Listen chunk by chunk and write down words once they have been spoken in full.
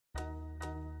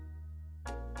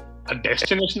a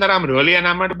destination that I'm really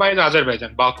enamored by is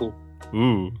Azerbaijan, Baku.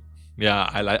 Ooh, yeah,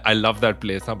 I love that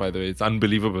place. By the way, it's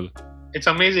unbelievable. It's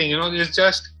amazing, it's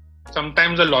just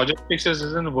sometimes the logistics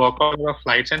doesn't work out with the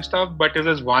flights and stuff, but if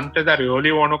there's one place I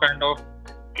really want to kind of,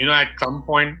 at some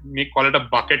point, call it a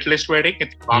bucket list wedding,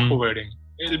 it's Baku wedding.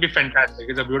 It'll be fantastic.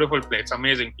 It's a beautiful place,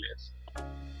 amazing place.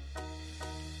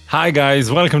 Hi guys,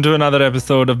 welcome to another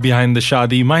episode of Behind the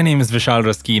Shadi. My name is Vishal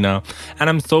Raskina, and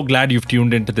I'm so glad you've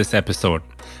tuned into this episode.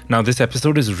 Now, this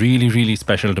episode is really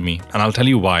special to me, and I'll tell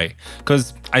you why.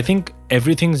 Because I think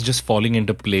everything's just falling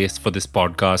into place for this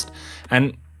podcast,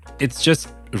 and it's just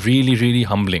really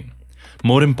humbling.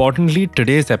 More importantly,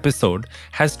 today's episode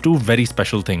has two very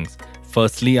special things.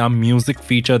 Firstly, our music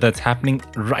feature that's happening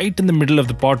right in the middle of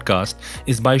the podcast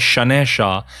is by Shanay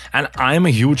Shah, and I'm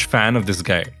a huge fan of this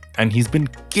guy. And he's been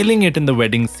killing it in the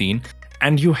wedding scene.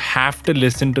 And you have to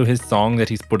listen to his song that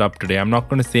he's put up today. I'm not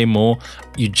going to say more.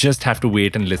 You just have to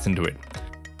wait and listen to it.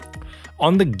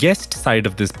 On the guest side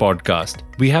of this podcast,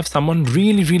 we have someone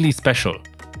really special.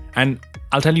 And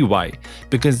I'll tell you why.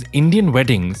 Because Indian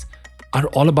weddings are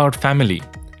all about family.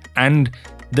 And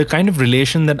the kind of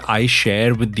relation that I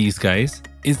share with these guys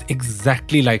is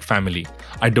exactly like family.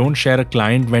 I don't share a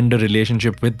client-vendor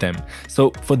relationship with them.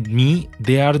 So for me,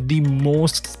 they are the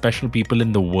most special people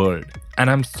in the world. And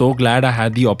I'm so glad I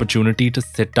had the opportunity to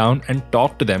sit down and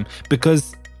talk to them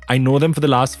because I know them for the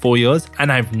last 4 years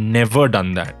and I've never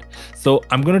done that. So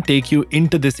I'm going to take you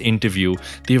into this interview.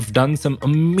 They've done some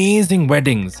amazing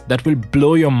weddings that will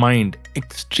blow your mind,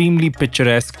 extremely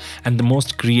picturesque and the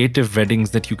most creative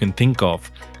weddings that you can think of.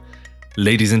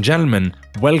 Ladies and gentlemen,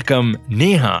 welcome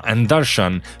Neha and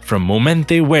Darshan from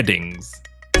Momente Weddings.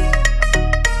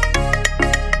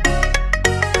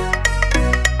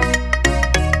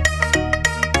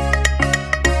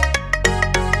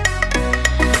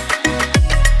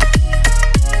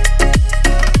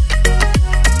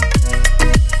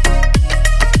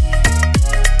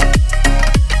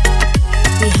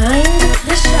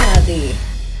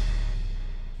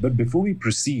 But before we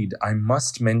proceed, I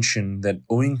must mention that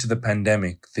owing to the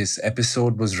pandemic, this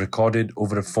episode was recorded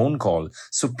over a phone call,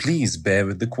 so please bear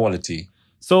with the quality.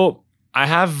 So I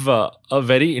have a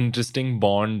very interesting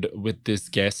bond with this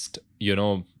guest,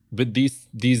 with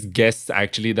these guests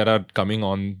actually that are coming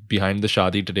on Behind the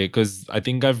Shadi today, because I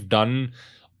think I've done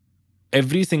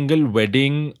every single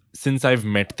wedding since I've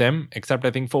met them, except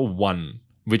I think for one,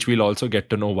 which we'll also get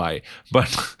to know why.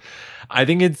 But I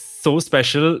think it's so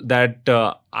special that,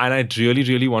 and I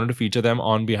really wanted to feature them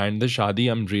on Behind the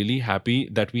Shadi. I'm really happy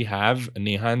that we have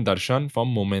Neha and Darshan from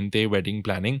Momente Wedding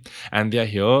Planning, and they're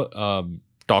here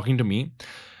talking to me.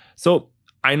 So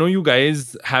I know you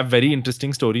guys have very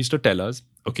interesting stories to tell us,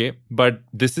 okay? But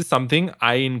this is something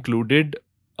I included.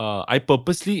 I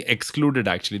purposely excluded,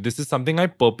 actually. This is something I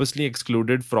purposely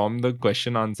excluded from the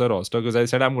question answer roster because I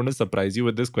said I'm going to surprise you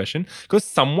with this question because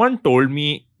someone told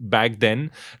me back then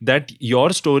that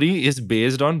your story is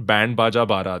based on Band Baja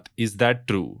Bharat. Is that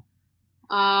true?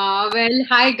 Well,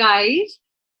 hi guys.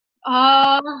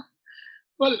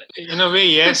 Well, in a way,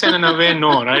 yes, and in a way,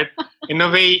 no, right? In a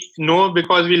way, no,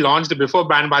 because we launched before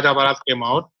Band Baja Bharat came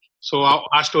out. So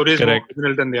our story is more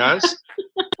original than theirs.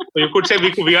 So you could say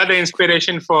we are the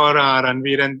inspiration for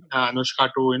Ranveer and Anushka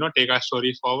to take our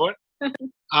story forward.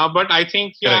 But I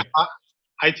think that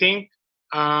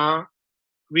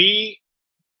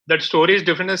story is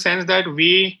different in the sense that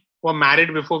we were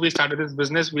married before we started this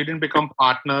business. We didn't become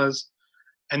partners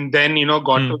and then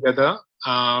got together.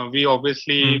 We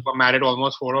obviously were married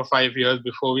almost 4 or 5 years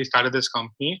before we started this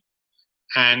company,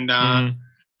 and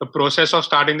the process of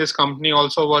starting this company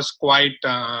also was quite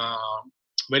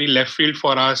very left field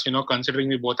for us, considering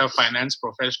we both are finance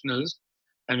professionals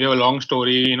and we have a long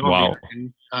story,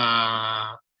 behind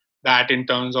that in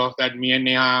terms of that me and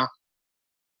Neha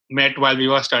met while we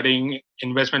were studying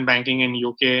investment banking in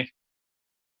UK.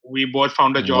 We both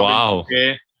found a job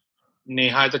in UK.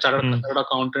 Neha is a chartered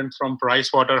accountant from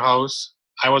Price Waterhouse.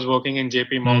 I was working in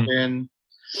JP Morgan.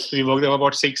 We worked there for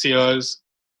about 6 years.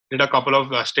 Did a couple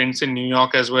of stints in New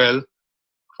York as well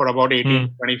for about 18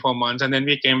 to 24 months. And then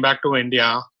we came back to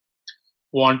India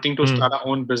wanting to start our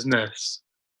own business.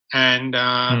 And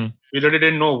we really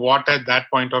didn't know what at that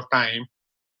point of time.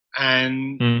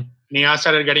 And Neha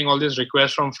started getting all these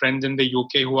requests from friends in the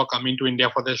UK who are coming to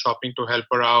India for their shopping to help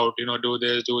her out, do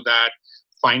this, do that,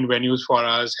 find venues for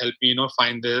us, help me,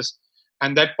 find this.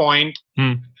 And that point,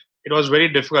 it was very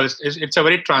difficult. It's a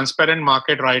very transparent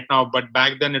market right now, but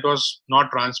back then it was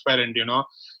not transparent,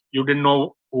 You didn't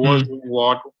know who was doing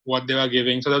what they were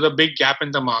giving. So there was a big gap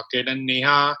in the market. And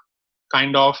Neha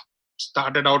kind of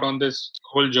started out on this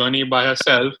whole journey by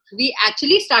herself. We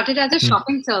actually started as a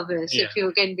shopping service, if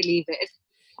you can believe it.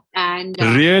 And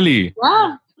really?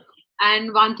 Yeah.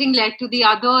 And one thing led to the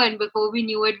other, and before we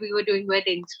knew it, we were doing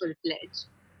weddings full-fledged.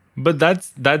 But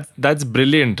that's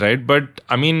brilliant, right? But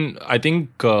I mean, I think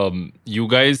you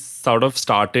guys sort of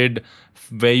started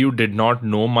where you did not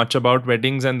know much about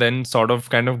weddings and then sort of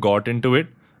kind of got into it,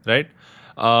 right?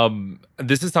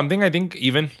 This is something I think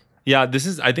even I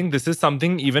think this is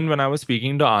something even when I was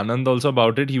speaking to Anand also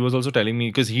about it, he was also telling me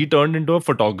because he turned into a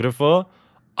photographer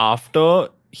after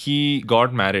he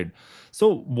got married.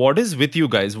 So what is with you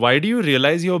guys? Why do you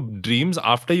realize your dreams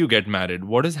after you get married?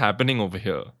 What is happening over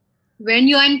here? When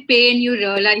you're in pain, you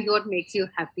realize what makes you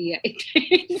happy, I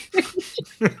think.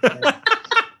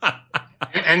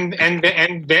 and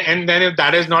then if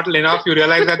that is not enough, you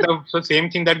realize that the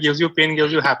same thing that gives you pain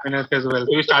gives you happiness as well.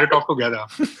 So we started off together.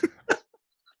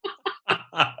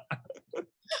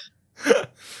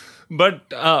 But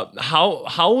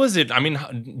how was it? I mean,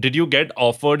 did you get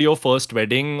offered your first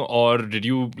wedding, or did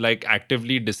you like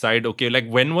actively decide, okay, like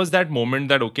when was that moment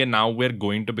that, okay, now we're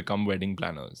going to become wedding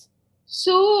planners?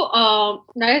 So,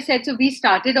 like I said, so we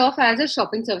started off as a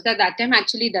shopping service. At that time,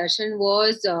 actually, Darshan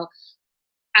was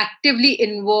actively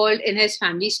involved in his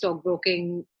family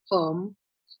stockbroking firm.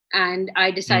 And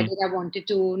I decided I wanted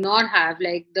to not have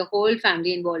like the whole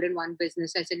family involved in one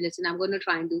business. I said, listen, I'm going to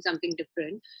try and do something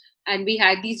different. And we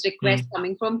had these requests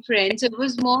coming from friends. It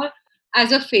was more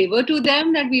as a favor to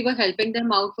them that we were helping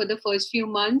them out for the first few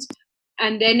months.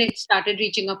 And then it started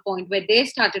reaching a point where they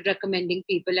started recommending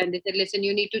people. And they said, listen,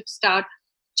 you need to start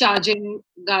charging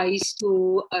guys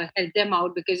to help them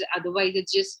out, because otherwise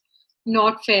it's just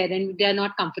not fair and they're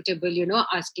not comfortable,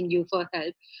 asking you for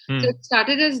help. So it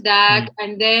started as that.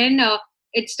 And then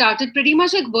it started pretty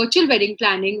much like virtual wedding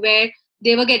planning, where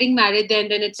they were getting married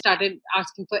then it started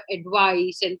asking for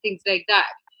advice and things like that.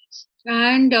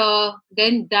 And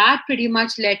then that pretty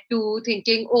much led to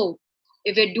thinking, oh,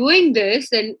 if we're doing this,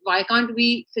 then why can't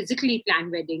we physically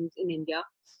plan weddings in India?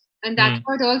 And that's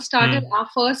how it all started. Our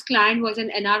first client was an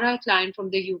NRI client from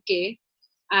the UK.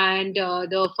 And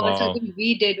the first wedding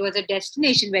we did was a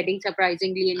destination wedding,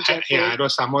 surprisingly, in Jaipur. Yeah, it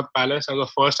was Samoth Palace. It was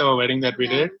the first ever wedding that we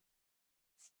did.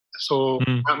 So,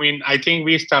 I mean, I think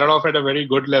we started off at a very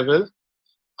good level,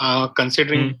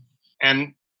 considering,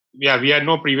 and yeah, we had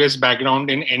no previous background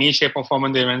in any shape or form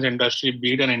in the events industry,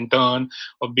 be it an intern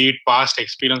or be it past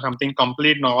experience, something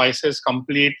complete novices,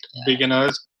 complete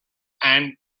beginners.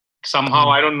 And somehow,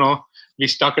 I don't know, we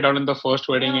stuck it out in the first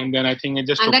wedding, and then I think it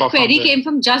just took off. And that query came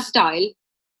from Just Dial.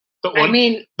 The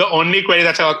only query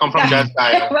that's ever come from Just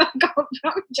Dial. Come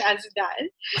from Just Dial.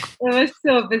 It was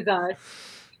so bizarre.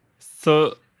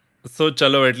 So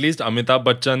chalo, at least Amitabh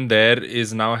Bachchan there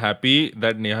is now happy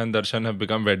that Neha and Darshan have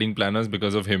become wedding planners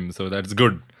because of him. So that's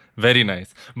good. Very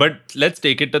nice. But let's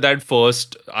take it to that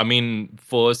first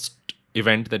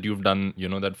event that you've done,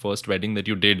 that first wedding that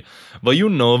you did. Were you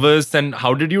nervous, and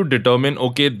how did you determine,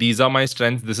 okay, these are my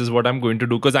strengths, this is what I'm going to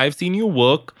do? Because I've seen you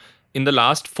work in the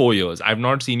last 4 years. I've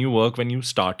not seen you work when you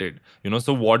started.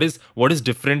 So what is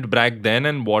different back then,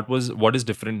 and what is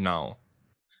different now?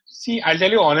 See, I'll tell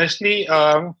you honestly,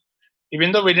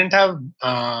 even though we didn't have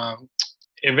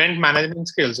event management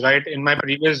skills, right? In my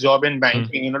previous job in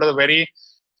banking, it was a very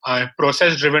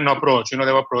process-driven approach.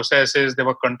 There were processes, there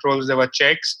were controls, there were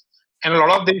checks. And a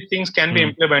lot of these things can be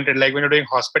implemented. Like when you're doing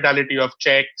hospitality, you have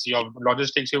checks, you have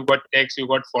logistics, you've got checks, you've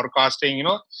got forecasting, you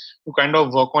kind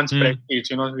of work on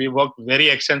spreadsheets. We worked very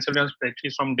extensively on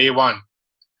spreadsheets from day one.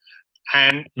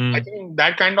 And I think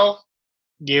that kind of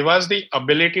gave us the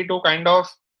ability to kind of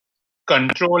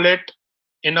control it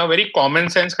in a very common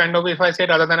sense kind of, if I say,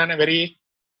 rather than in a very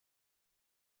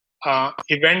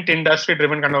event industry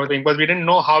driven kind of thing, because we didn't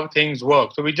know how things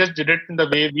work. So we just did it in the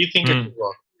way we think it should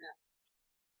work.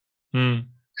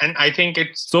 And I think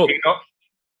it's so,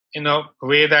 in a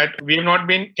way that we have not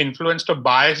been influenced or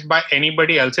biased by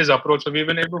anybody else's approach. So we've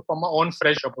been able to form our own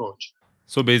fresh approach.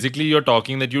 So basically you're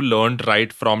talking that you learned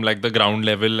right from like the ground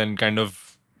level and kind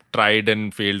of tried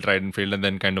and failed, and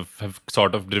then kind of have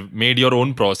sort of made your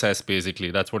own process,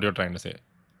 basically. That's what you're trying to say.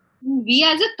 We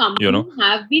as a company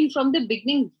have been from the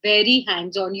beginning very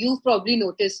hands-on. You've probably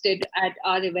noticed it at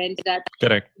our events that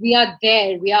we are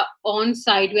there, we are on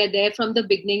site, we're there from the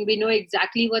beginning. We know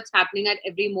exactly what's happening at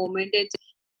every moment.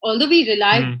 Although we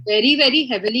rely very, very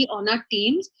heavily on our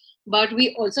teams, but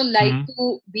we also like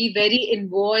to be very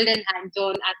involved and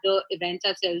hands-on at the events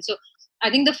ourselves. So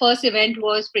I think the first event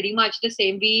was pretty much the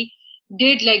same. We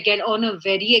did like get on a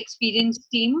very experienced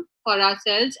team for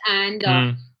ourselves,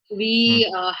 and we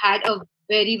had a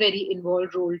very, very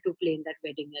involved role to play in that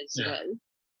wedding as well.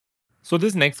 So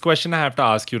this next question I have to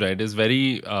ask you, right, is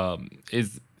very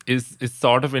is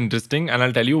sort of interesting, and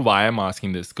I'll tell you why I'm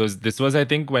asking this. Because this was, I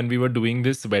think, when we were doing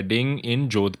this wedding in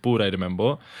Jodhpur, I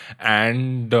remember,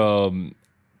 and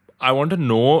I want to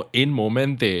know in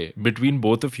momente between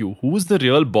both of you, who's the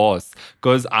real boss?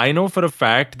 Because I know for a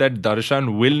fact that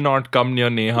Darshan will not come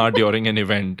near Neha during an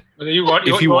event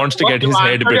if he wants to get his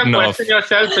head answered your bitten question off.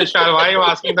 yourself, Vishal. Why are you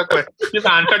asking the question? You've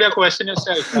answered your question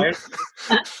yourself, right?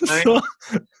 So,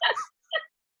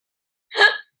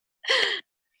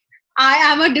 I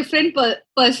am a different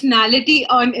personality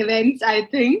on events, I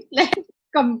think, like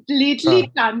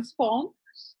completely transformed.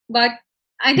 But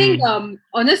I think on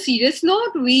a serious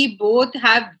note, we both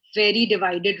have very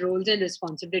divided roles and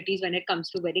responsibilities when it comes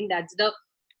to wedding. That's the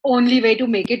only way to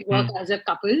make it work as a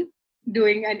couple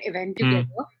doing an event together.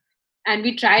 And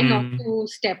we try not to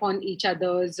step on each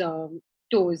other's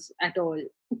toes at all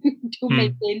to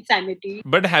maintain sanity.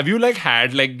 But have you like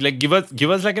had like give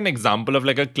us like an example of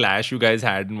like a clash you guys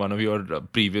had in one of your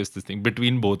previous this thing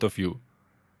between both of you?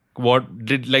 What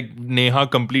did like Neha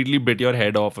completely bit your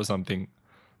head off or something?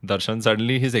 Darshan,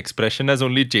 suddenly his expression has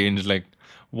only changed. Like,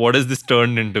 what has this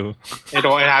turned into? It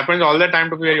happens all the time,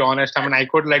 to be very honest. I mean, I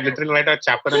could like literally write a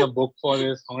chapter in a book for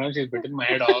this. Sometimes she's bitten my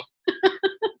head off.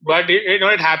 But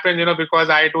it happens, because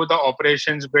I do the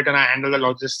operations bit and I handle the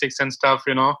logistics and stuff,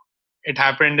 It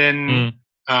happened in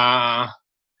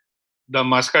the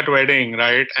Muscat wedding,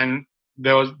 right? And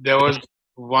there was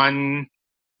one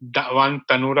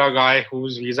Tanura guy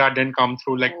whose visa didn't come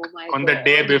through like on the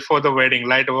day before the wedding.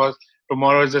 Right? It was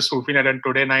tomorrow is the Sufi night, and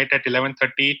today night at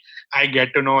 11:30, I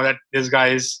get to know that this guy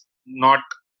is not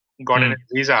gotten his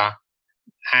visa,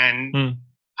 and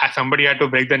somebody had to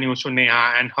break the news to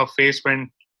Neha, and her face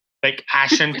went like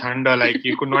ash and thunder, like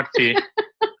you could not see.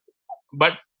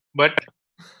 But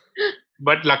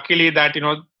luckily that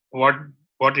what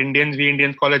we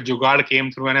Indians call a jugaad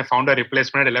came through, and I found a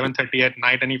replacement at 11:30 at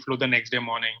night, and he flew the next day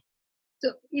morning.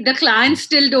 So the clients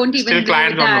still don't even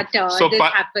know that this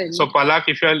happened. So Palak,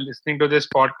 if you're listening to this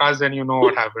podcast, then you know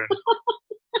what happened.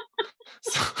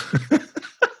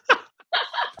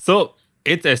 So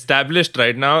it's established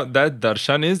right now that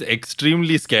Darshan is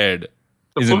extremely scared.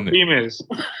 The full team is.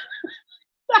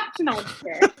 That's not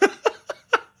fair.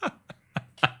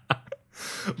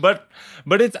 But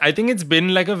I think it's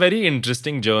been like a very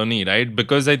interesting journey, right?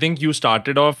 Because I think you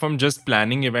started off from just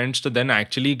planning events to then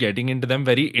actually getting into them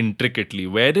very intricately.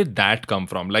 Where did that come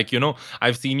from? Like,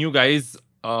 I've seen you guys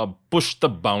push the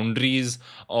boundaries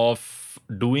of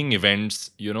doing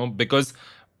events, because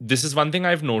this is one thing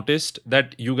I've noticed,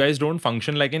 that you guys don't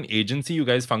function like an agency. You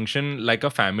guys function like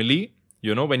a family.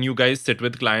 When you guys sit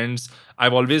with clients,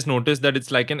 I've always noticed that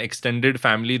it's like an extended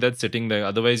family that's sitting there.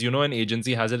 Otherwise, an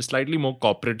agency has a slightly more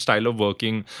corporate style of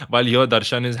working, while here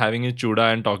Darshan is having his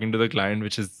chuda and talking to the client,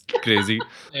 which is crazy.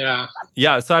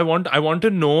 Yeah. So I want to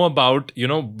know about,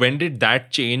 when did that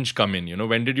change come in?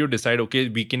 When did you decide, okay,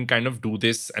 we can kind of do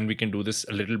this and we can do this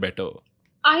a little better?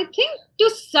 I think to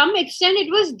some extent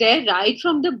it was there right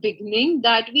from the beginning,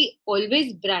 that we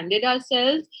always branded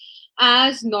ourselves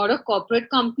as not a corporate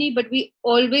company, but we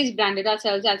always branded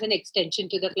ourselves as an extension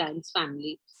to the client's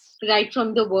family. Right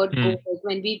from the word go,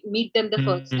 when we meet them the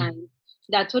first time,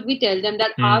 that's what we tell them,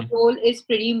 that our role is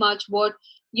pretty much what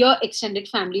your extended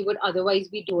family would otherwise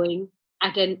be doing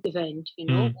at an event,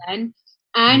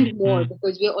 and more,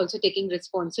 because we are also taking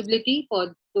responsibility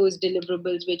for those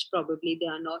deliverables, which probably they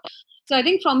are not. So I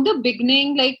think from the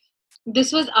beginning, like,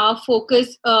 this was our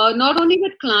focus, not only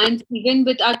with clients, even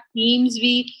with our teams,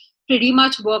 we pretty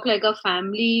much work like a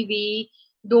family. We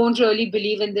don't really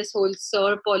believe in this whole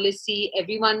sir policy.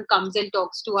 Everyone comes and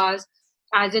talks to us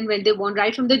as and when they want.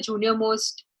 Right from the junior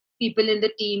most people in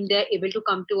the team, they're able to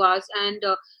come to us. And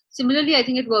similarly, I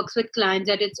think it works with clients,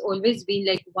 that it's always been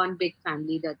like one big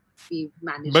family that we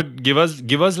manage. But give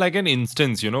us like an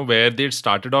instance, where they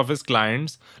started off as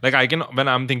clients. Like when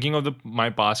I'm thinking of my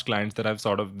past clients that I've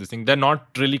sort of this thing, they're not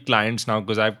really clients now,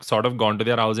 because I've sort of gone to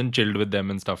their house and chilled with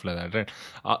them and stuff like that, right?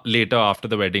 Later after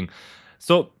the wedding.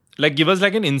 So like, give us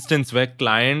like an instance where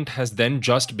client has then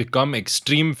just become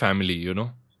extreme family,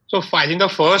 So I think the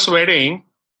first wedding,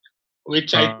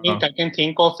 which I can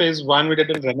think of, is one we did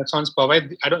in Renaissance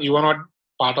Powai. You were not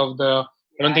part of the.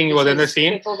 I don't think you were in the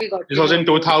scene. This was in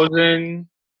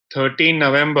 2013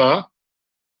 November,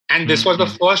 and this was the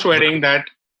first wedding that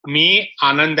me,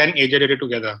 Anand, and AJ did it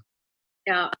together.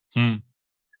 Yeah.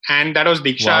 And that was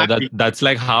Diksha. Wow, that's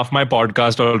like half my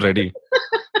podcast already.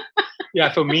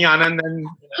 Yeah, so me, Anand, and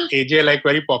AJ, like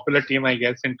very popular team, I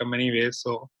guess, in many ways.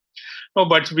 So, no,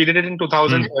 but we did it in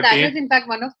 2013. That was in fact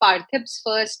one of Parthib's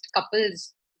first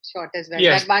couples shot as well.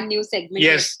 Yes. That one new segment.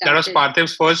 Yes, that was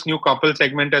Parthiv's first new couple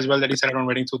segment as well that he started on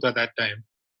Wedding Sutra at that time.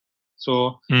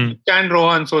 So and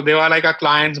Rohan, so they were like our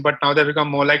clients, but now they've become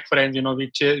more like friends. You know,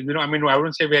 I mean, I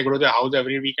wouldn't say we go to their house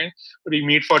every weekend, but we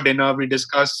meet for dinner, we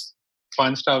discuss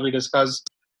fun stuff, we discuss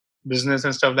business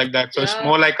and stuff like that. So it's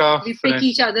more like we pick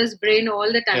each other's brain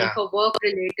all the time for work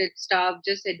related stuff,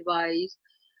 just advice.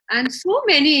 And so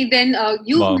many. Then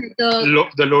you've met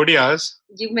the Lodias.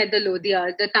 You've met the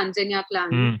Lodias, the Tanzania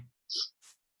clan.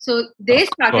 So they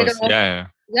started off.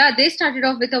 They started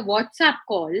off with a WhatsApp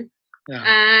call. Yeah.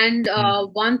 And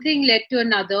one thing led to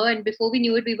another, and before we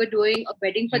knew it, we were doing a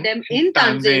wedding for them in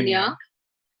Tanzania.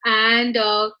 And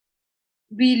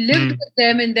we lived with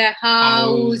them in their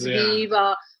house. We've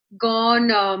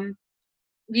gone.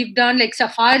 We've done like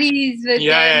safaris with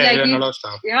them. Like, a lot of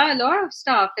stuff. Yeah, a lot of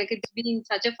stuff. Like, it's been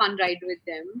such a fun ride with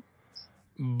them.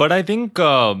 But I think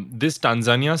this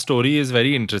Tanzania story is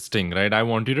very interesting, right? I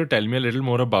want you to tell me a little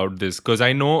more about this, because I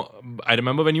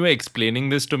remember when you were explaining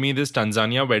this to me, this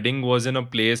Tanzania wedding was in a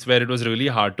place where it was really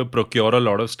hard to procure a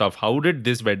lot of stuff. How did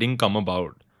this wedding come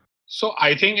about? So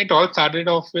I think it all started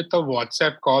off with a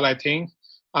WhatsApp call. I think,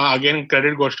 again,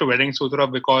 credit goes to Wedding Sutra,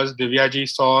 because Divya ji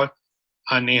saw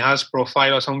Neha's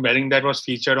profile or some wedding that was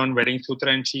featured on Wedding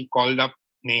Sutra, and she called up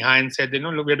Neha and said,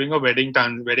 look, we're doing a wedding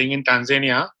in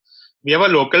Tanzania. We have a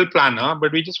local planner,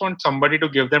 but we just want somebody to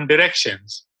give them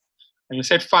directions. And we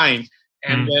said, fine.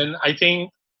 And then I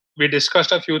think we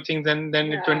discussed a few things, and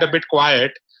then it went a bit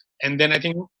quiet. And then I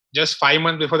think just 5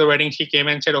 months before the wedding, she came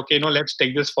and said, okay, let's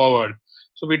take this forward.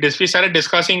 So we started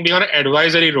discussing being on an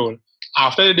advisory role.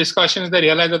 After the discussions, they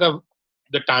realized that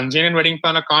the Tanzanian wedding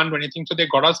planner can't do anything. So they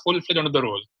got us full-fledged onto the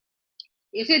role.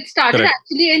 It started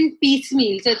actually in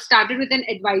piecemeal. So it started with an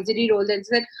advisory role. Then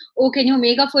said, can you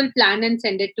make a full plan and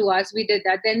send it to us? We did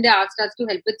that. Then they asked us to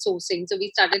help with sourcing. So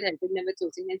we started helping them with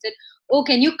sourcing and said,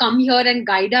 can you come here and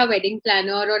guide our wedding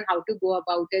planner on how to go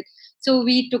about it? So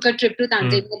we took a trip to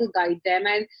Tanzania to guide them.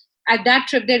 And at that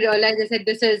trip, they realized, they said,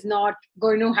 this is not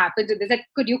going to happen. So they said,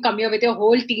 could you come here with your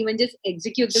whole team and just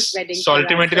execute this wedding? So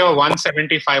ultimately, there were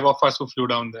 175 of us who flew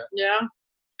down there. Yeah.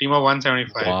 Team of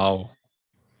 175. Wow.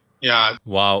 Yeah.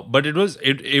 Wow. But it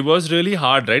was really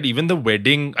hard, right? Even the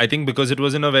wedding, I think, because it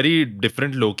was in a very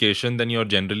different location than you're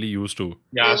generally used to.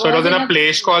 Yeah. So it was in a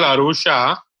place called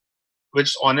Arusha,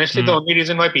 which honestly the only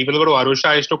reason why people go to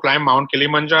Arusha is to climb Mount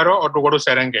Kilimanjaro or to go to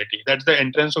Serengeti. That's the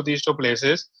entrance of these two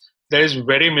places. There is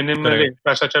very minimal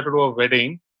infrastructure to do a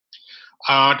wedding,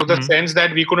 to the sense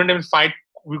that we couldn't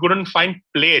find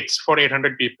plates for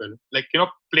 800 people. Like,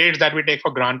 plates that we take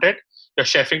for granted, the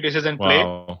chefing dishes and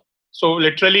plates. So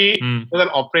literally, it was an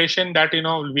operation that,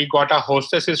 we got our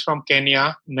hostesses from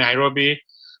Kenya, Nairobi,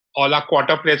 all our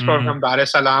quarter plates from Dar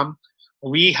es Salaam.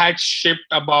 We had shipped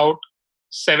about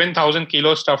 7,000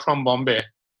 kilos stuff from Bombay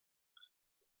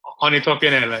on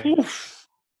Ethiopian Airlines. Oof.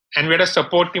 And we had a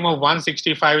support team of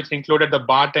 165, which included the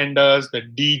bartenders, the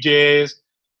DJs,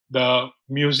 the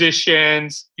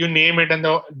musicians, you name it, and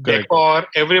the decor.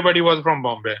 Everybody was from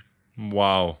Bombay.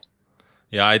 Wow.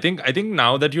 Yeah, I think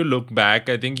now that you look back,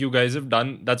 I think you guys have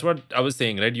done, that's what I was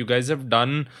saying, right? You guys have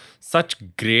done such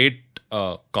great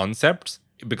concepts,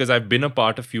 because I've been a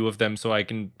part of a few of them, so I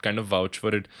can kind of vouch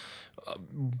for it.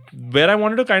 Where I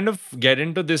wanted to kind of get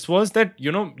into this was that,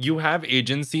 you have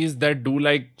agencies that do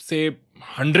like, say,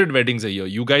 100 weddings a year.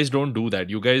 You guys don't do that.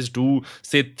 You guys do,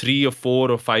 say, 3 or 4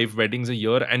 or 5 weddings a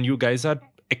year, and you guys are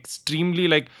extremely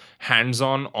like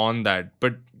hands-on on that.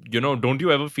 But don't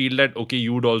you ever feel that, okay,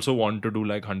 you would also want to do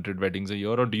like 100 weddings a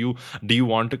year? Or do you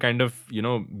want to kind of,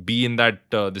 be in that,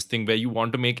 this thing where you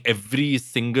want to make every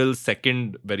single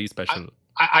second very special?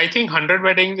 I think 100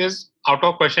 weddings is out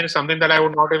of question. Is something that I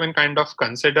would not even kind of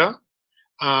consider.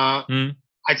 I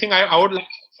think I would,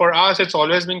 for us, it's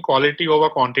always been quality over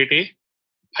quantity.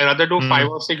 I'd rather do 5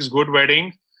 or 6 good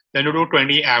weddings than to do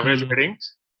 20 average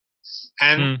weddings.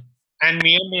 And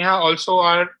me and Neha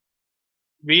also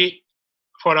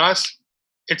for us,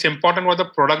 it's important what the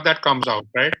product that comes out,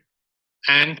 right?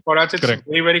 And for us, it's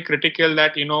very, very critical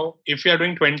that, if you are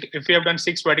doing 20, if you have done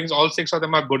 6 weddings, all 6 of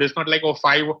them are good. It's not like,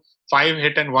 5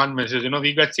 hit and 1 misses.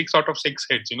 We got 6 out of 6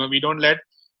 hits. We don't let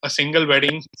a single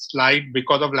wedding slide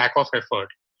because of lack of effort.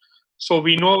 So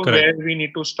we know where we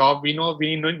need to stop. We know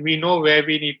where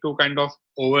we need to kind of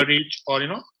overreach or,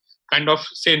 kind of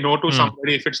say no to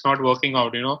somebody if it's not working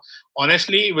out.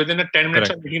 Honestly, within a 10 minutes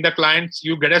of meeting the clients,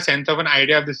 you get a sense of an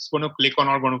idea if this is going to click or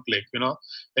not going to click.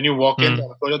 When you walk in the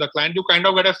approach of the client, you kind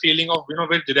of get a feeling of,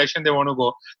 which direction they want to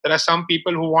go. There are some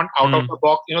people who want out of the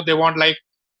box, they want like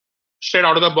straight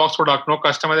out of the box product, no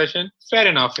customization. Fair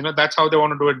enough. That's how they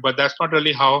want to do it. But that's not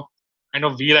really how kind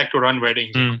of we like to run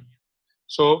weddings.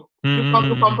 So You come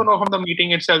to know from the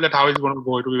meeting itself that how it's going to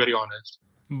go, to be very honest.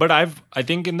 But I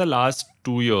think in the last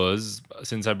 2 years,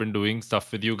 since I've been doing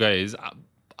stuff with you guys,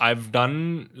 I've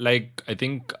done like, I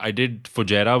think I did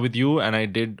Fujairah with you and I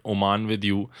did Oman with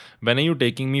you. When are you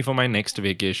taking me for my next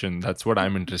vacation? That's what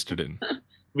I'm interested in.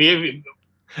 We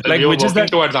Like, we are which is working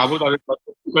that? towards Abu Dhabi.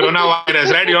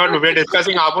 Coronavirus, right? We're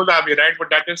discussing Abu Dhabi, right? But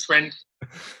that just went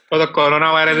for the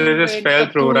coronavirus. It just fell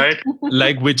through, right?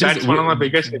 Like, That's one of my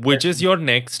biggest which is your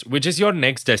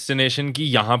next destination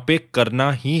ki yahan pe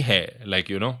karna hi hai, like,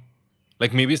 you know,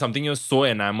 like maybe something you're so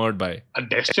enamored by. A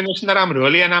destination that I'm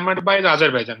really enamored by is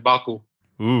Azerbaijan, Baku.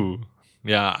 Ooh,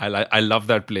 yeah, I love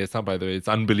that place, by the way. It's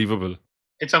unbelievable.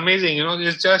 It's amazing, you know.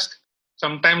 It's just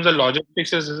sometimes the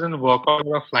logistics doesn't work out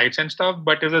with the flights and stuff.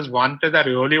 But if there's one place I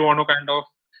really want to kind of,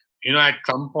 you know, at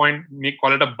some point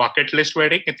call it a bucket list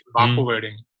wedding, it's a Baku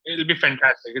wedding. It'll be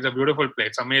fantastic. It's a beautiful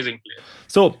place, amazing place.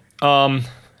 So,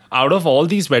 out of all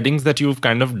these weddings that you've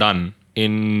kind of done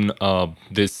in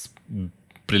this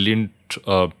brilliant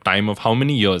time of how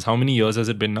many years? How many years has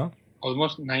it been now?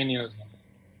 Almost 9 years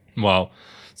now. Wow.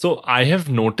 So I have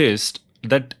noticed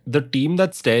that the team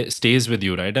that stays with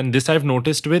you, right? And this I've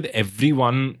noticed with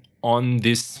everyone on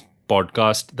this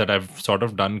podcast that I've sort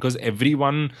of done, because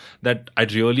everyone that I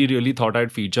really, really thought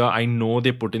I'd feature, I know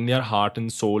they put in their heart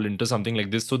and soul into something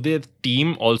like this. So their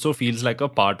team also feels like a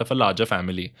part of a larger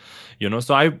family, you know.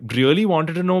 So I really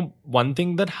wanted to know one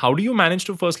thing, that how do you manage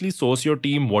to firstly source your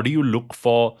team? What do you look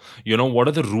for? You know, what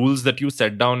are the rules that you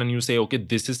set down and you say, okay,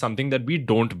 this is something that we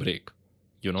don't break,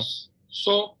 you know?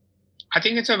 So I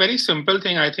think it's a very simple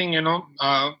thing. I think, you know,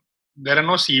 there are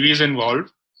no CVs involved.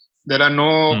 There are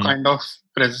no kind of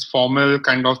formal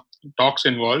kind of talks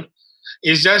involved.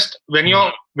 It's just when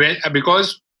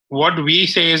because what we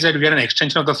say is that we are an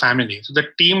extension of the family. So the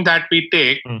team that we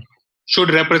take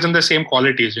should represent the same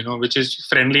qualities, you know, which is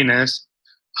friendliness,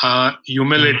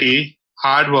 humility,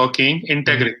 hardworking,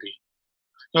 integrity.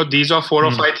 You know, these are 4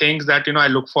 or 5 things that, you know, I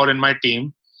look for in my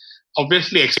team.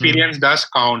 Obviously, experience does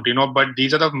count, you know, but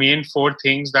these are the main 4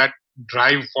 things that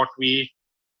drive what we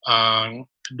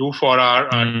do for our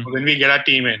when we get our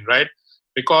team in, right?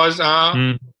 Because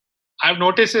I've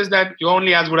noticed is that you're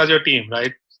only as good as your team,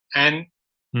 right? And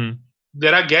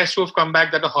there are guests who have come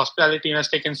back that the hospitality team has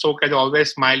taken so care, they're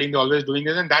always smiling, they're always doing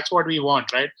this, and that's what we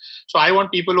want, right? So I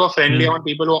want people who are friendly, I want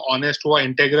people who are honest, who are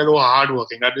integral, who are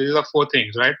hardworking. Right? These are 4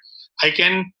 things, right? I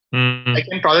can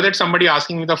tolerate somebody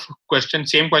asking me the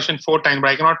same question 4 times, but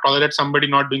I cannot tolerate somebody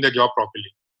not doing the job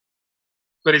properly.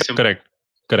 Very simple.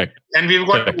 Correct. And we've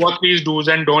got 2 or 3 do's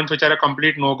and don'ts, which are a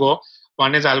complete no-go.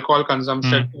 One is alcohol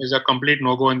consumption is a complete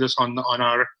no-go in this on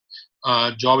our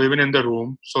job, even in the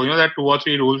room. So, you know, that 2 or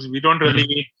 3 rules. We don't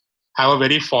really have a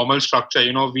very formal structure.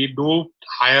 You know, we do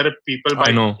hire people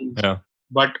by teams,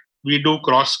 but we do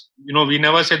cross. You know, we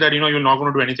never say that, you know, you're not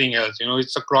going to do anything else. You know,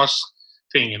 it's a cross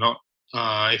thing. You know,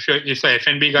 if the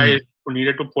F&B guy who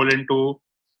needed to pull into,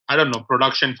 I don't know,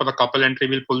 production for the couple entry,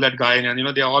 we'll pull that guy in, and, you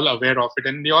know, they're all aware of it,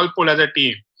 and they all pull as a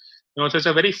team. You know, so it's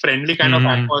a very friendly kind of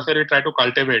atmosphere we try to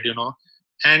cultivate, you know.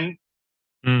 And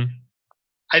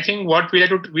I think what we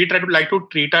try to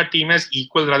treat our team as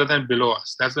equal rather than below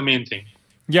us. That's the main thing.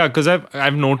 Yeah, because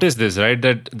I've noticed this, right?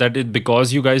 That it,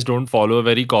 because you guys don't follow a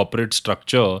very corporate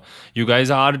structure, you guys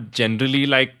are generally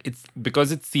like, it's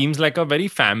because it seems like a very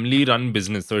family-run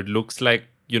business. So it looks like,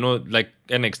 you know, like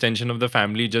an extension of the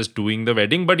family just doing the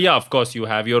wedding. But yeah, of course, you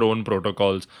have your own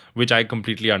protocols, which I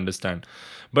completely understand.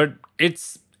 But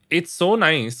it's so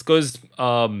nice because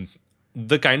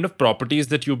the kind of properties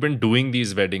that you've been doing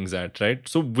these weddings at, right?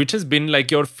 So which has been like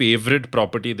your favorite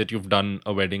property that you've done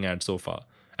a wedding at so far?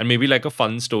 And maybe like a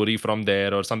fun story from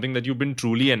there, or something that you've been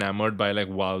truly enamored by, like,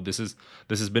 wow, this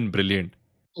has been brilliant.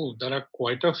 Oh, there are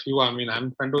quite a few. I mean,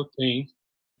 I'm trying to think.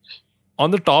 On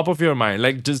the top of your mind,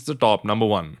 like just the top, number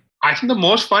 1. I think the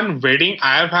most fun wedding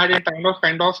I've had in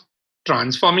kind of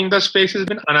transforming the space has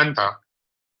been Ananta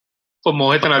for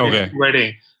Mohit and Abhishek's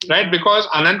wedding, right? Because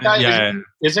Ananta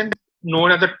isn't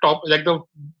known at the top, like the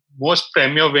most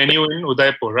premier venue in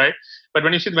Udaipur, right? But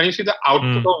when you see the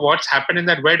output of what's happened in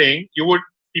that wedding,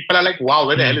 people are like, wow,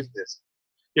 where the hell is this?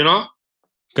 You know?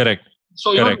 Correct.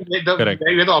 So, you know, we had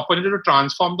the opportunity to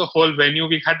transform the whole venue.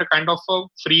 We had a kind of a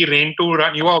free reign to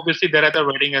run. You were obviously there at the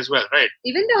wedding as well, right?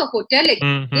 Even the hotel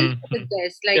experience for the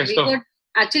guests. Like, we could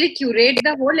actually curate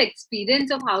the whole experience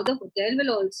of how the hotel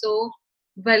will also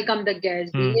welcome the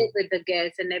guests, behave with the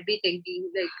guests and everything.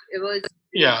 Like, it was...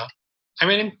 Yeah. I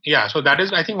mean, yeah. So that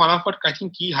is, I think, one of our,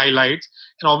 key highlights.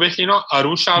 And obviously, you know,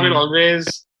 Arusha will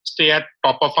always stay at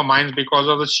top of our minds because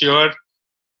of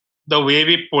the way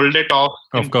we pulled it off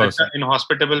in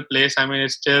hospitable place. I mean,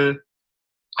 it's still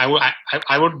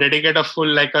I would dedicate a full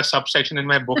like a subsection in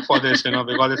my book for this,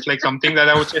 because it's like something that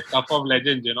I would say stuff of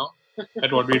legends,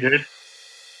 at what we did.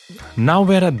 Now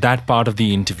we're at that part of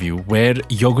the interview where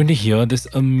you're going to hear this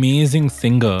amazing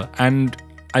singer, and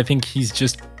I think he's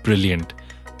just brilliant.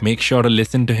 Make sure to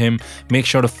listen to him, make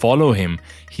sure to follow him.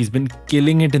 He's been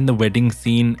killing it in the wedding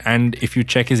scene, and if you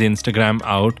check his Instagram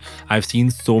out, I've seen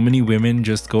so many women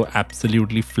just go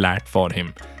absolutely flat for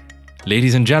him.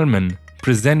 Ladies and gentlemen,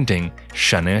 presenting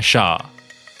Shanay Shah.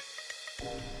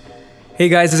 Hey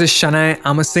guys, this is Shanay.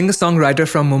 I'm a singer-songwriter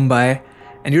from Mumbai,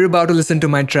 and you're about to listen to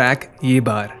my track, Ye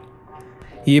Baar.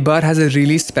 Ye Baar has a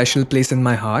really special place in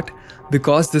my heart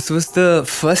because this was the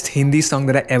first Hindi song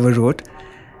that I ever wrote,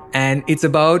 and it's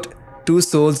about two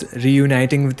souls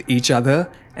reuniting with each other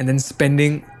and then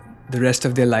spending the rest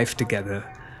of their life together.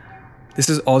 This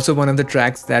is also one of the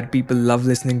tracks that people love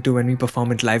listening to when we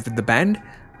perform it live with the band.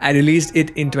 I released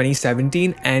it in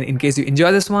 2017, and in case you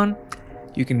enjoy this one,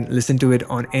 you can listen to it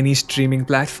on any streaming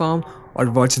platform or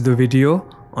watch the video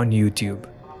on YouTube.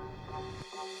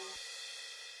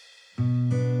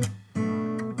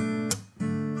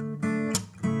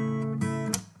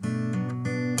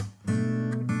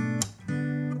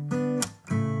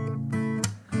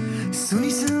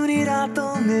 सुनी सुनी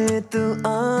रातों में तू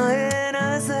आए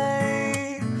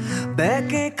नजर,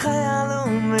 बहके ख्यालों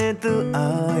में तू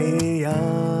आए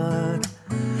याद,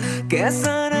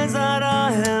 कैसा नजारा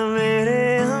है मेरे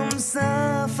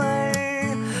हमसफर,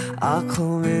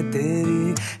 आंखों में तेरी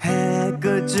है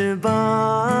कुछ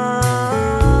बात,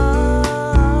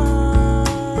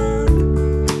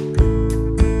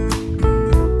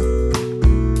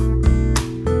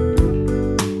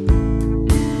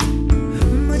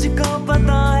 मुझको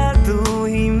पता है तू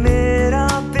ही मेरा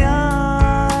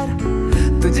प्यार,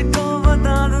 तुझको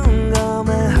बता दूंगा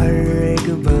मैं हर एक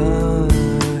बार,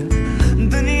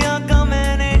 दुनिया का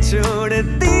मैंने छोड़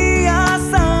दिया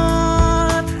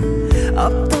साथ,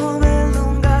 अब तो मैं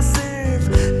लूंगा सिर्फ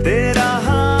तेरा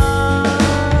हाथ,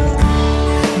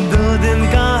 2 दिन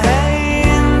का है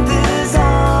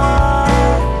इंतजार,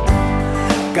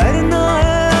 करना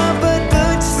है अब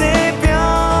तुझसे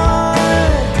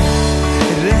प्यार,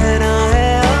 रहना है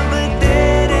अब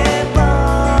तेरे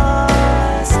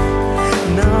पास,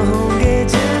 ना होंगे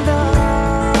जुदा,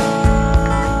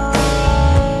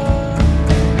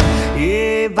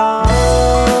 ये बात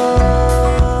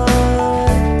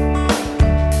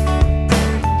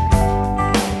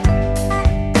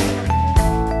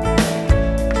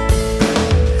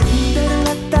डर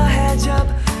लगता है जब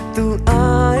तू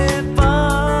आए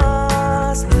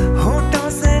पास, होठों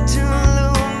से छू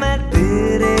लूं मैं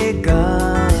तेरे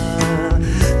गाल,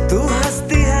 तू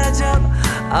हंसती है जब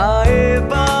आए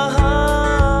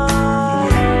बाहर,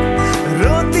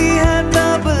 रोती है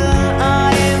तब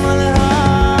आए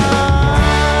मल्हार,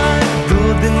 2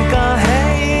 दिन का है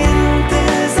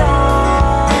इंतजार,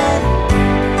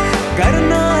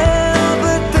 करना है अब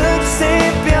तुझसे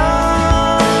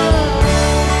प्यार,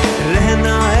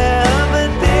 रहना है अब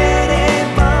तेरे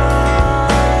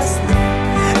पास,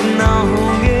 ना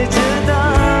होंगे जुदा,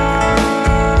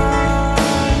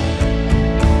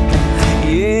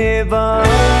 ये बात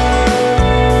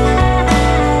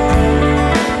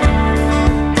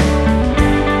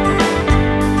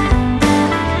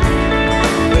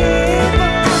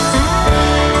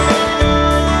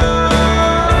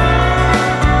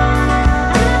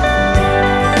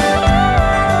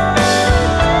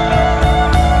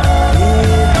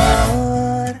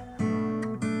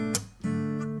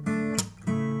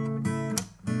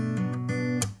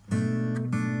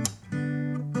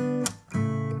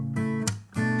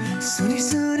सुनी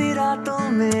सुनी रातों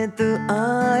में तू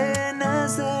आए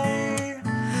नजर,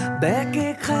 बहके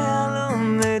ख्यालों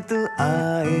में तू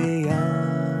आए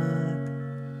याद.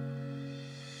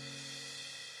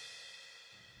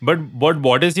 But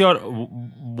what is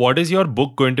your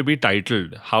book going to be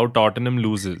titled? How Tottenham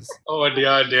Loses. Oh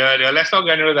dear. Let's not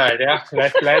get into that. Yeah,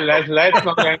 let's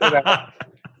not get into that.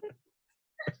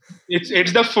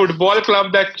 It's the football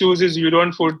club that chooses you.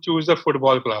 Don't choose the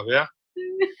football club. Yeah.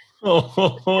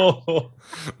 Oh,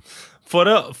 for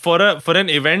an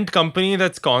event company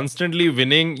that's constantly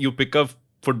winning, you pick a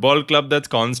football club that's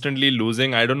constantly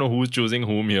losing. I don't know who's choosing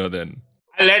whom here then.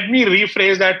 Let me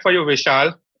rephrase that for you,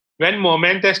 Vishal. When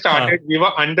Momente started, we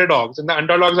were underdogs, and the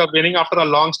underdogs are winning after a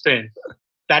long stint.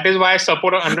 That is why I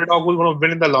support an underdog who's going to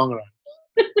win in the long run.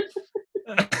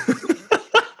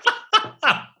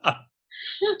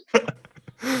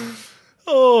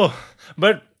 Oh,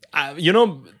 but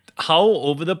how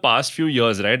over the past few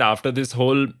years, right, after this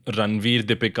whole Ranveer,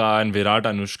 Deepika and Virat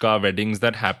Anushka weddings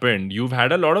that happened, you've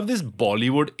had a lot of this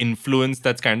Bollywood influence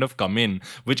that's kind of come in,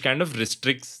 which kind of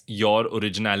restricts your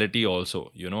originality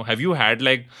also. Have you had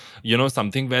like,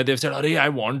 something where they've said, "Arey, I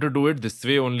want to do it this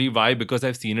way only." Why? Because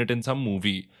I've seen it in some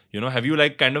movie. Have you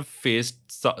like kind of faced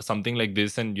something like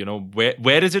this? And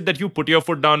where is it that you put your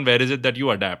foot down? Where is it that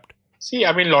you adapt? See,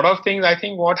 I mean, a lot of things. I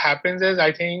think what happens is,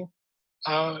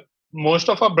 most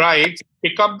of our brides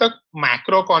pick up the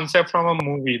macro concept from a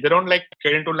movie. They don't like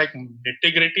get into like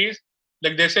nitty gritties.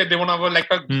 Like they say they want to have like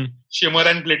a shimmer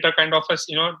and glitter kind of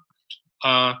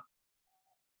a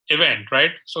event,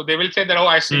 right? So they will say that, "Oh,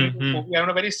 I see this movie. I have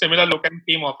a very similar look and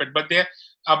theme of it." But they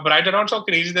are brides are not so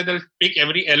crazy that they'll pick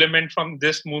every element from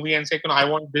this movie and say, "I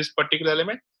want this particular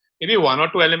element." Maybe one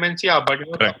or two elements, yeah. But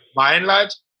Right. by and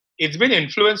large, it's been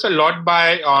influenced a lot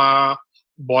by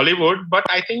Bollywood, but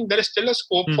I think there is still a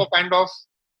scope for kind of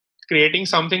creating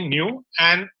something new.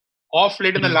 And off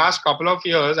late in the last couple of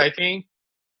years, I think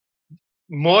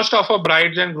most of our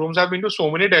brides and grooms have been to so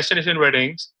many destination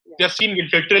weddings. They have seen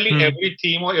literally every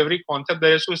theme or every concept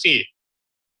there is to see,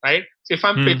 right? So if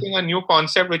I'm pitching a new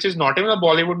concept, which is not even a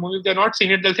Bollywood movie, if they're not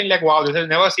seen it, they'll think like, "Wow, this has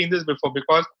never seen this before,"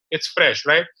 because it's fresh,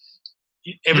 right?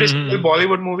 Every single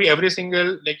Bollywood movie, every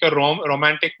single like a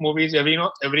romantic movies, every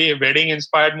wedding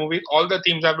inspired movies, all the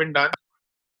themes have been done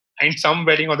in some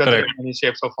wedding or the other in many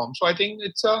shapes or forms. So I think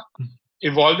it's a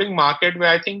evolving market where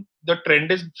I think the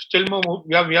trend is still more.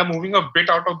 We are moving a bit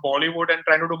out of Bollywood and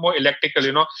trying to do more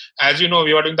electrical. As you know,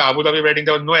 we were doing the Abu Dhabi wedding.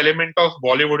 There was no element of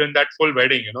Bollywood in that full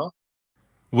wedding.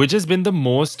 Which has been the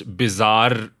most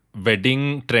bizarre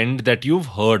wedding trend that you've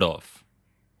heard of?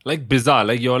 Like bizarre,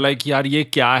 like you're like, "Yaar, ye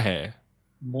kya hai?"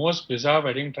 Most bizarre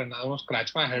wedding trend. I almost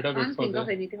scratch my head a I bit can't for think of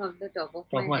this. anything off the top of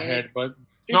Top of my my head. head, but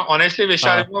honestly,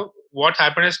 Vishal, what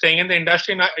happened is staying in the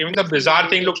industry. Even the bizarre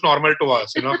thing looks normal to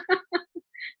us.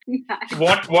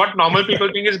 What normal people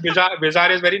think is bizarre.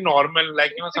 Bizarre is very normal.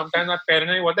 Like sometimes my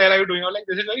parents are like, "What the hell are you doing?" I'm like,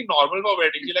 "This is very normal for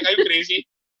weddings." You're like, "Are you crazy?"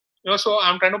 So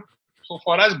I'm trying to. So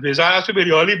for us, bizarre has to be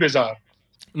really bizarre.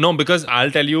 No, because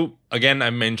I'll tell you again, I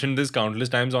mentioned this countless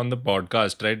times on the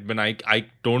podcast, right? When I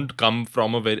don't come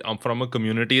from from a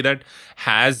community that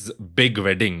has big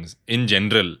weddings in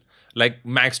general. Like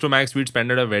max to max we'd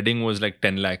spend at a wedding was like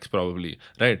 10 lakhs probably,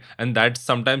 right? And that's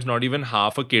sometimes not even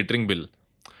half a catering bill.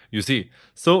 You see.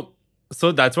 So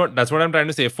that's what I'm trying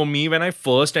to say. For me, when I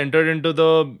first entered into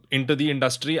the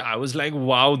industry, I was like,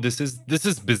 "Wow, this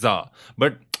is bizarre."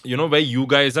 But where you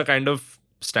guys are kind of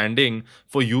standing,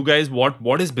 for you guys,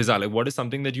 what is bizarre? Like what is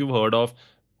something that you've heard of,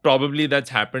 probably that's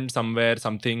happened somewhere,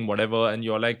 something, whatever, and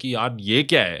you're like, "Yaar, ye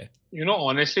kya hai?"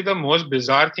 Honestly, the most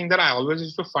bizarre thing that I always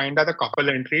used to find are the couple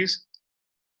entries.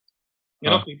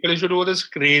 People used to do this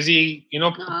crazy,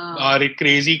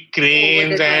 crazy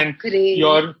cranes and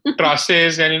your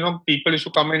trusses, and people used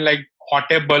to come in like hot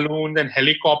air balloons and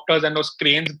helicopters and those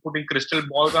cranes putting crystal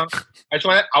balls on. I just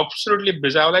find it absolutely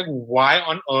bizarre. Like, why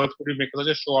on earth would you make such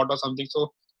a show out of something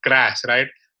so crass, right?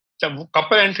 So,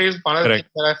 couple entries, one of the things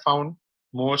that I found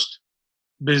most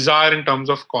bizarre in terms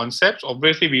of concepts.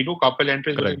 Obviously, we do couple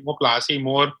entries, which is more classy,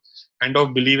 more kind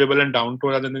of believable and down to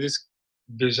earth than these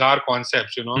bizarre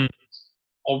concepts,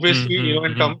 Obviously,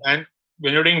 in terms, and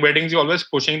when you're doing weddings, you're always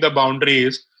pushing the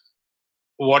boundaries.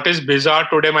 What is bizarre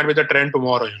today might be the trend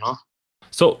tomorrow,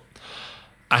 So,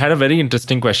 I had a very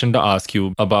interesting question to ask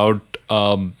you about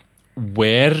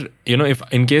where, if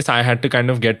in case I had to kind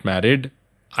of get married,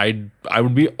 I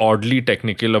would be oddly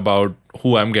technical about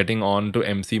who I'm getting on to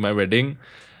MC my wedding.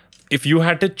 If you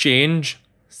had to change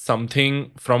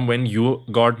something from when you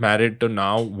got married to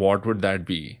now, what would that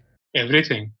be?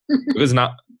 Everything. Because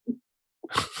now...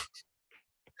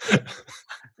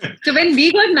 So when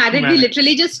we got married, we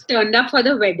literally just turned up for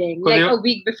the wedding, like a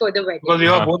week before the wedding. Because we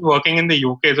were both working in the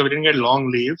UK, so we didn't get long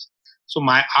leaves. So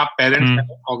our parents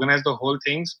organized the whole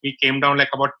things. We came down like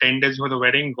about 10 days before the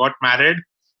wedding, got married.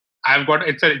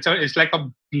 It's like a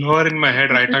blur in my head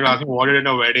right now. Asking what did you do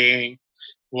in a wedding?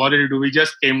 What did you do? We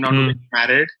just came down to get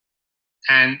married,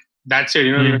 and that's it.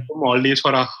 We went to Maldives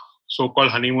for a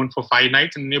so-called honeymoon for 5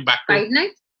 nights, and then you're back to 5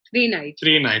 nights, 3 nights.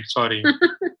 3 nights, sorry.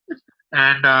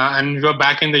 And we were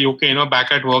back in the UK,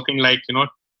 back at work in like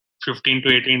 15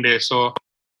 to 18 days. So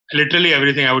literally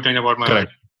everything I would change about my life.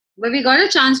 But we got a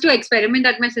chance to experiment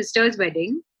at my sister's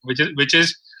wedding, which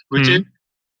is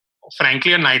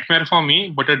frankly a nightmare for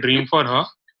me, but a dream for her,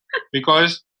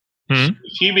 because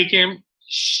she became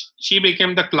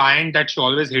the client that she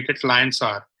always hated clients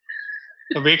are.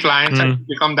 The way clients have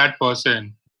become that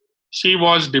person. She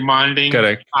was demanding,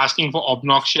 asking for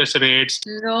obnoxious rates.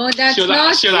 No, that's not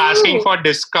true. She was asking for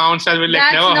discounts that were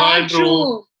like never heard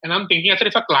through. And I'm thinking, I said,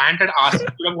 if a client had asked,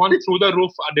 you have gone through the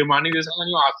roof demanding this, and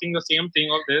you're asking the same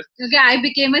thing of this. Okay, I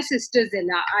became a sister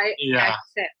Zilla. I Yeah.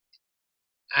 accept.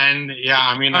 And yeah,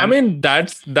 I mean,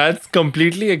 that's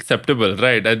completely acceptable,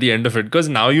 right? At the end of it, because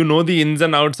now you know the ins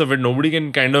and outs of it. Nobody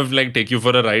can kind of like take you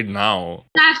for a ride now.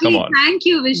 Exactly. Come on. Thank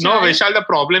you, Vishal. no, Vishal, the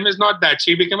problem is not that.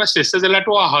 She became a sister Zilla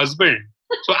to her husband.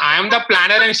 So I am the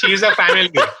planner and she's the family.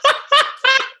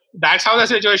 That's how the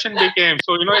situation became.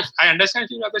 So, if I understand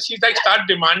she's like, start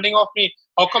demanding of me,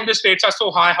 how come these rates are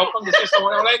so high? How come this is so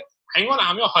high? I'm like, hang on,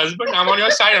 I'm your husband. I'm on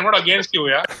your side. I'm not against you,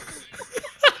 yeah.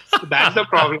 So that's the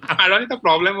problem. I don't think the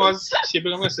problem was she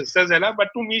became a sister Zella, but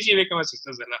to me, she became a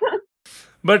sister Zella.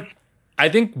 But I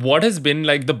think what has been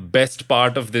like the best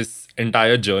part of this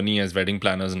entire journey as wedding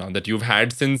planners now that you've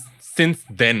had since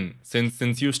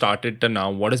you started to now,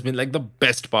 what has been like the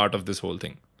best part of this whole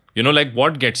thing? Like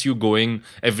what gets you going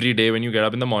every day when you get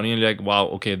up in the morning and you're like, wow,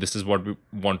 okay, this is what we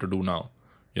want to do now.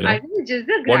 I think it's just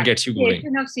the what gets you going?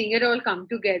 gratification of seeing it all come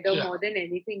together more than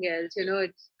anything else.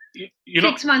 It's You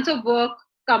 6 months of work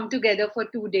come together for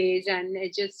 2 days, and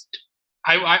it just.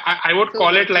 I would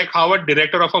call it like how a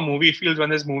director of a movie feels when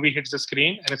this movie hits the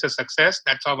screen and it's a success.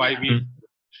 That's how I feel.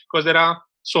 Because there are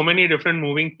so many different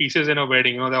moving pieces in a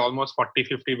wedding. There are almost 40,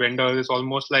 50 vendors. It's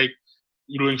almost like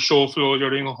you're doing show flows.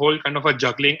 You're doing a whole kind of a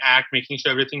juggling act, making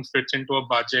sure everything fits into a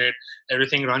budget.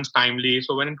 Everything runs timely.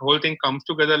 So when the whole thing comes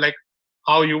together, like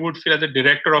how you would feel as a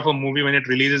director of a movie when it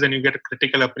releases and you get a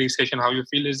critical appreciation, how you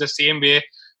feel is the same way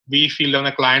we feel when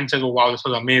the client says, oh, wow, this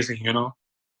was amazing,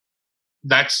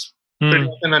 That's pretty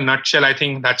much in a nutshell. I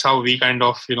think that's how we kind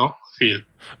of, feel.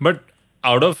 But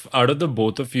out of the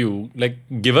both of you, like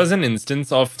give us an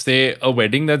instance of, say, a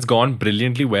wedding that's gone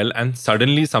brilliantly well and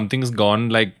suddenly something's gone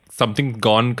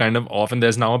kind of off and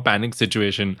there's now a panic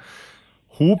situation.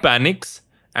 Who panics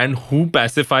and who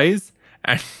pacifies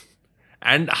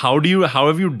and how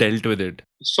have you dealt with it?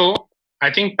 So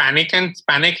I think panic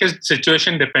is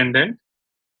situation dependent.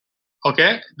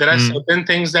 Okay, there are certain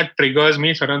things that triggers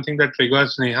me, certain things that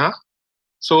triggers Neha.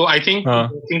 So I think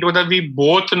that we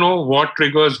both know what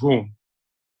triggers whom.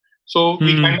 So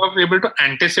we kind of able to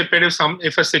anticipate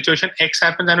if a situation X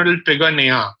happens, then it will trigger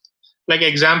Neha. Like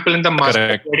example in the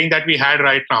Muscat wedding that we had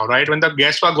right now, right? When the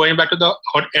guests were going back to the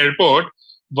airport,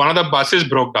 one of the buses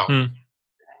broke down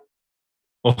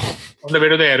on the way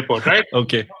to the airport, right?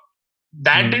 Okay.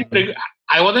 That didn't trigger.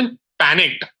 I wasn't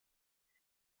panicked.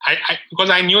 I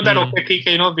because I knew that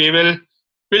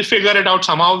we'll figure it out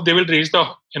somehow. They will reach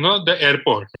the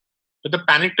airport. But the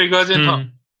panic triggers in her.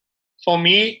 For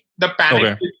me, the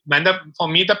panic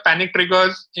the panic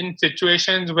triggers in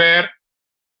situations where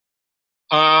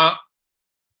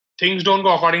things don't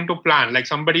go according to plan. Like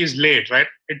somebody is late, right?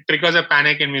 It triggers a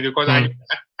panic in me because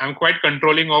I'm quite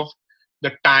controlling of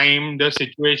the time, the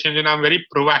situations, and I'm very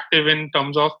proactive in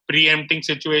terms of preempting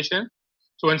situations.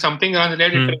 So when something runs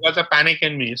late, it triggers a panic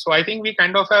in me. So I think we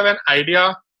kind of have an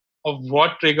idea of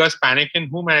what triggers panic in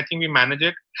whom, and I think we manage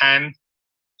it. And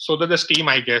so does the team,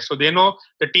 I guess. So they know,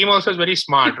 the team also is very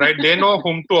smart, right? They know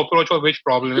whom to approach for which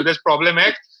problem. If there's problem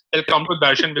X, they'll come to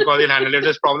Darshan because he'll handle it. If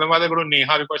there's problem Y, they'll go to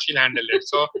Neha because she'll handle it.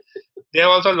 So they have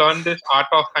also learned this art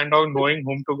of kind of knowing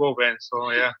whom to go when.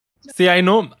 So yeah. See, I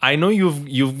know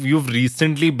you've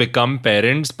recently become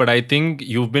parents, but I think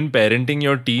you've been parenting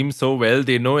your team so well,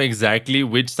 they know exactly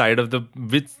which side of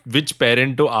which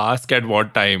parent to ask at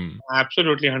what time.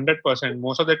 Absolutely, 100%.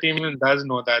 Most of the team does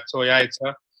know that. So yeah, it's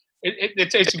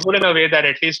good in a way that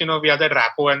at least we have that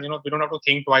rapport, and we don't have to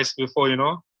think twice before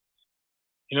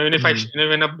even if I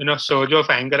in a surge of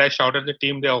anger I shout at the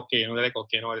team, they're okay. They're like,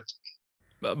 okay, it's.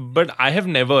 But I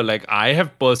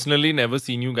have personally never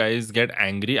seen you guys get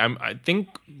angry. I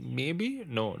think maybe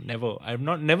no, never. I've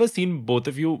never seen both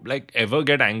of you like ever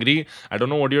get angry. I don't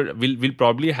know what we'll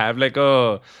probably have like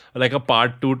a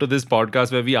part 2 to this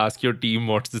podcast where we ask your team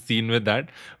what's the scene with that.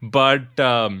 But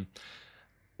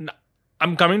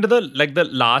I'm coming to the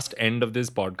last end of this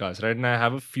podcast, right? And I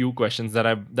have a few questions that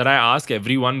I ask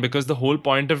everyone, because the whole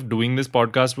point of doing this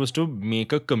podcast was to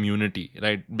make a community,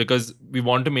 right? Because we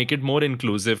want to make it more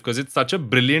inclusive, because it's such a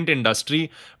brilliant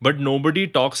industry, but nobody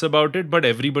talks about it, but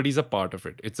everybody's a part of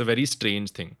it. It's a very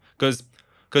strange thing. Because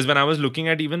when I was looking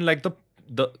at even like the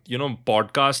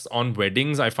podcasts on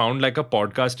weddings, I found like a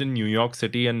podcast in New York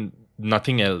City and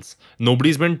nothing else.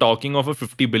 Nobody's been talking of a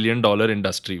 $50 billion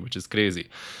industry, which is crazy.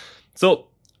 So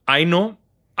I know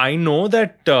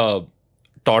that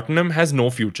Tottenham has no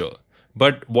future,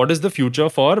 but what is the future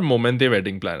for Momente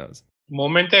Wedding Planners?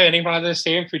 Momente Wedding Planners has the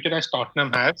same future as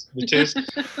Tottenham has, which is...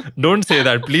 Don't say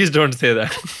that. Please don't say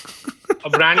that. A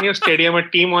brand new stadium, a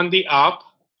team on the up,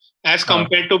 as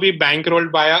compared to be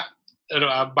bankrolled by a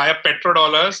buy a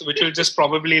petrodollars, which will just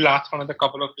probably last for another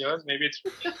couple of years. Maybe it's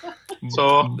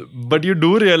so. But you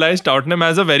do realize Tottenham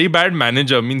has a very bad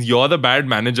manager. Means you're the bad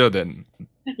manager then.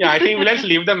 Yeah, I think let's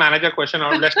leave the manager question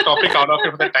out. Let's topic out of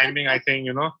it for the time being. I think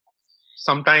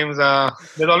sometimes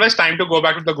there's always time to go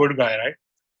back to the good guy, right?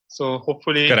 So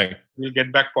hopefully we'll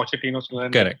get back Pochettino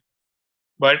soon. Correct.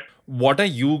 But what are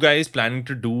you guys planning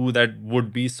to do that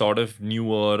would be sort of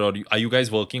newer, or are you guys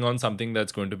working on something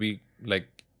that's going to be like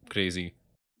crazy?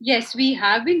 Yes, we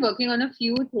have been working on a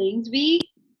few things.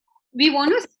 We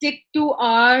want to stick to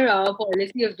our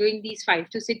policy of doing these 5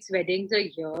 to 6 weddings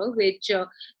a year, which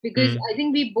because I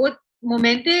think we both,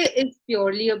 Momente is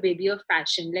purely a baby of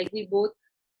passion. Like we both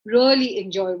really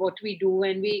enjoy what we do,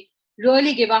 and we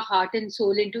really give our heart and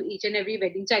soul into each and every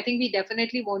wedding. So I think we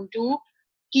definitely want to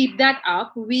keep that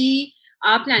up. We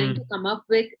are planning to come up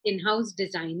with in-house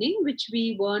designing, which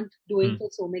we weren't doing for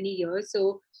so many years.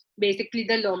 So basically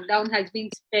the lockdown has been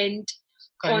spent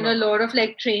on a lot of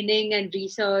like training and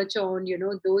research on,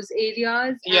 those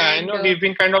areas. Yeah, and, we've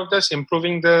been kind of just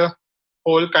improving the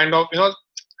whole kind of,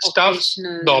 stuff,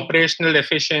 the operational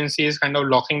efficiencies, kind of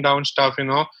locking down stuff,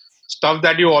 stuff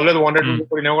that you always wanted to do,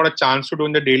 but you never got a chance to do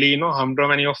in the daily,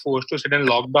 humdrum, and you're forced to sit in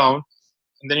lockdown.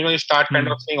 And then, you start kind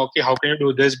of saying, okay, how can you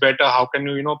do this better? How can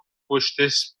you, push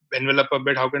this envelope a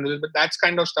bit? How can you do this? But that's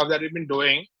kind of stuff that we've been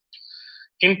doing.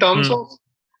 In terms of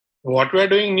what we're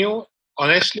doing new,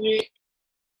 honestly,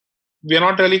 we're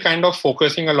not really kind of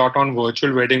focusing a lot on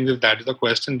virtual weddings, if that is the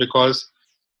question, because,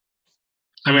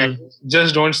 I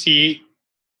just don't see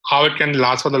how it can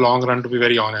last for the long run, to be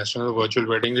very honest. The virtual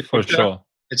weddings.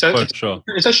 It's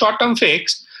a short-term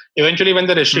fix. Eventually, when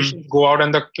the restrictions go out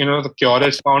and the the cure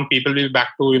is found, people will be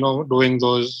back to doing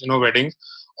those weddings.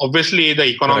 Obviously, the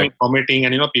economic permitting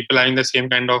and people having the same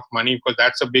kind of money, because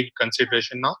that's a big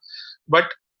consideration now.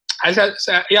 But I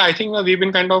think we've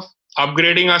been kind of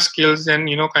upgrading our skills and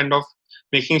kind of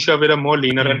making sure we're a more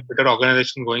leaner and better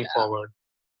organization going forward.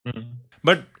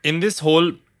 But in this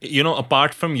whole,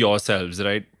 apart from yourselves,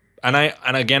 right? And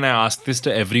again, I ask this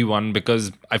to everyone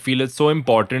because I feel it's so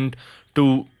important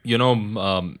to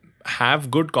have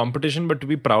good competition, but to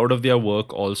be proud of their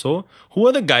work also. Who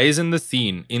are the guys in the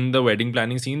scene, in the wedding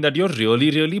planning scene, that you're really,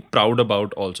 really proud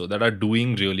about also, that are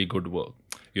doing really good work?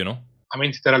 I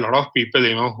mean, there are a lot of people,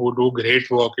 who do great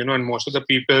work, and most of the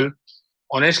people,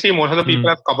 honestly, most of the people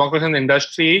I've come across in the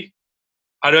industry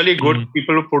are really good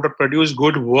people who produce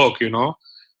good work,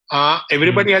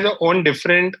 Everybody has their own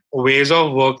different ways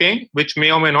of working, which may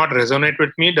or may not resonate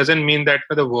with me. Doesn't mean that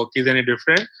the work is any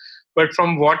different. But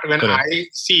from when I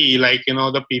see,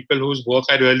 the people whose work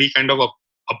I really kind of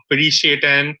appreciate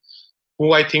and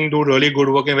who I think do really good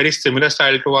work in very similar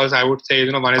style to us, I would say,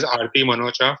 one is Aarti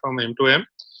Manocha from M2M.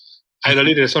 I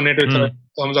really resonate with her in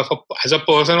terms of as a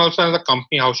person, also as a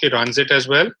company, how she runs it as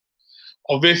well.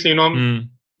 Obviously,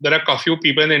 there are a few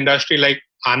people in the industry like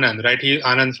Anand, right? He's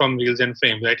Anand from Reels and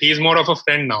Frames, right? He's more of a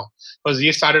friend now because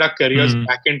we started our careers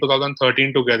back in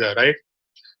 2013 together, right?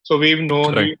 So we've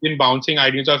been bouncing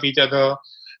ideas off each other.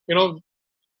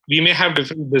 We may have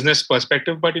different business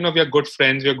perspective, but we are good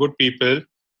friends, we are good people.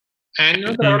 And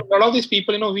a lot of these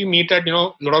people, we meet at a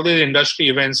lot of these industry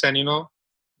events, and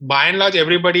by and large,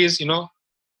 everybody is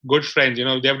good friends.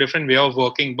 They have different way of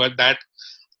working, but that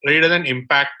really doesn't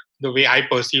impact the way I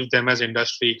perceive them as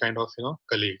industry kind of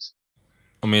colleagues.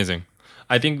 Amazing.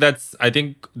 I think that's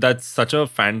such a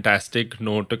fantastic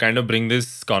note to kind of bring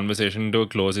this conversation to a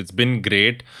close. It's been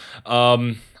great.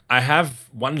 I have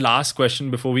one last question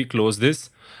before we close this.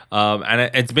 And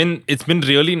it's been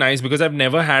really nice because I've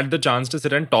never had the chance to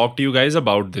sit and talk to you guys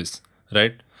about this,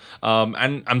 right?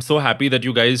 And I'm so happy that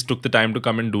you guys took the time to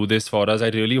come and do this for us. I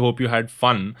really hope you had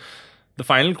fun. The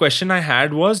final question I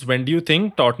had was, when do you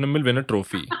think Tottenham will win a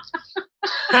trophy?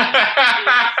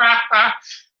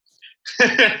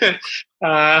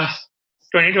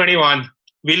 2021.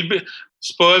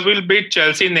 Spurs will beat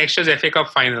Chelsea next year's FA Cup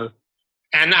final.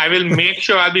 And I will make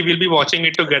sure we'll be watching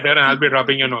it together, and I'll be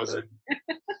rubbing your nose in.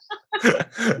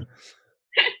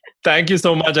 Thank you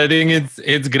so much. I think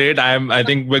it's great. I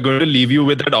think we're going to leave you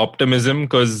with that optimism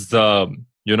because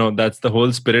that's the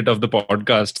whole spirit of the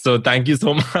podcast. So thank you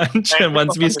so much.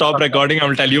 Once we stop recording,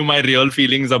 I'll tell you my real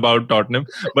feelings about Tottenham.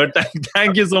 But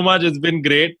thank you so much. It's been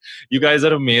great. You guys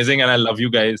are amazing, and I love you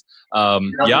guys.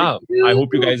 I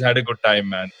hope you guys had a good time,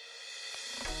 man.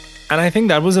 And I think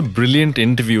that was a brilliant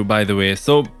interview, by the way.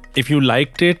 So if you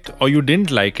liked it or you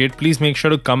didn't like it, please make sure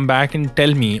to come back and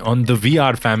tell me on the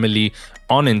VR family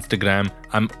on Instagram.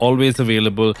 I'm always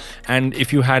available. And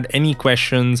if you had any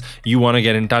questions, you want to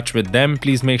get in touch with them,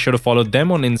 please make sure to follow them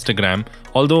on Instagram.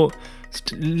 Although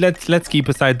let's keep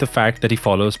aside the fact that he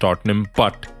follows Tottenham,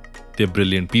 but They're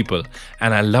brilliant people.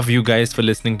 And I love you guys for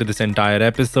listening to this entire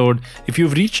episode. If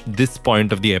you've reached this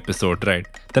point of the episode, right,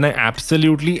 then I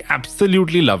absolutely,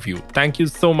 absolutely love you. Thank you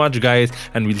so much, guys.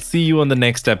 And we'll see you on the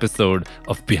next episode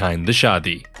of Behind the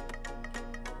Shaadi.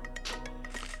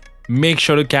 Make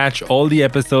sure to catch all the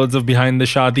episodes of Behind the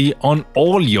Shaadi on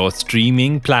all your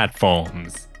streaming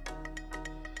platforms.